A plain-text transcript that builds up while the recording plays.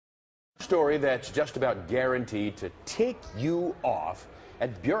Story that's just about guaranteed to tick you off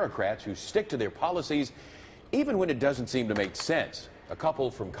at bureaucrats who stick to their policies even when it doesn't seem to make sense. A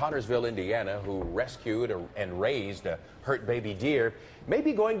couple from Connersville, Indiana, who rescued and raised a hurt baby deer may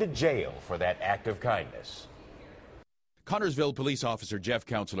be going to jail for that act of kindness. Connersville police officer Jeff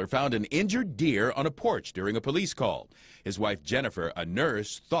Counceller found an injured deer on a porch during a police call. His wife Jennifer, a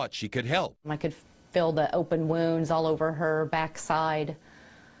nurse, thought she could help. I could feel the open wounds all over her backside.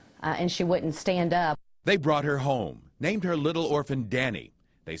 And she wouldn't stand up. They brought her home, named her little orphan Dani.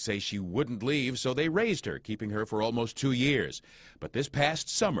 They say she wouldn't leave, so they raised her, keeping her for almost 2 years. But this past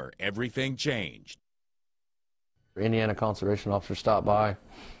summer, everything changed. Indiana conservation officer stopped by,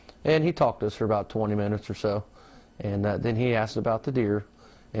 and he talked to us for about 20 minutes or so. And then he asked about the deer,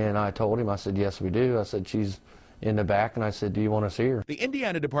 and I told him, I said, yes, we do. I said, she's in the back, and I said, do you want to see her? The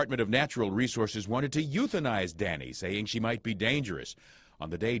Indiana Department of Natural Resources wanted to euthanize Dani, saying she might be dangerous. On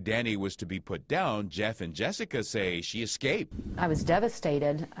the day Dani was to be put down, Jeff and Jessica say she escaped. I was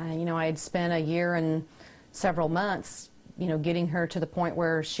devastated. I had spent a year and several months, getting her to the point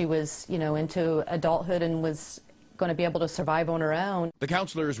where she was, into adulthood and was going to be able to survive on her own. The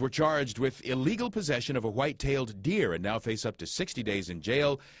counselors were charged with illegal possession of a white-tailed deer and now face up to 60 days in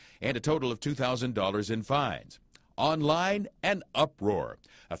jail and a total of $2,000 in fines. Online, an uproar.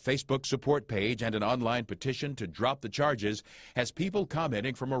 A Facebook support page and an online petition to drop the charges has people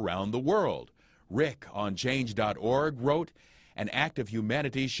commenting from around the world. Rick on change.org wrote, "An act of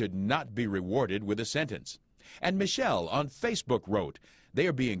humanity should not be rewarded with a sentence." And Michelle on Facebook wrote, "They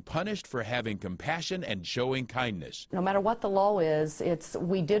are being punished for having compassion and showing kindness." No matter what the law is,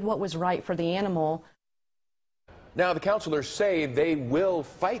 we did what was right for the animal. Now, the counselors say they will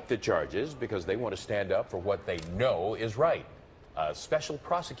fight the charges because they want to stand up for what they know is right. A special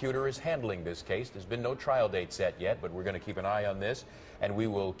prosecutor is handling this case. There's been no trial date set yet, but we're going to keep an eye on this, and we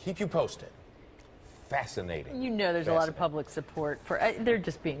will keep you posted. Fascinating. There's a lot of public support for they're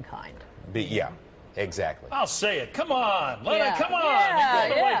just being kind. Yeah. Exactly. I'll say it. Come on. Let it. Come on.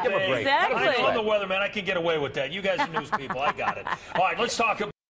 Yeah, Give a break. Exactly. I'm the weatherman. I can get away with that. You guys are news people. I got it. All right, let's talk about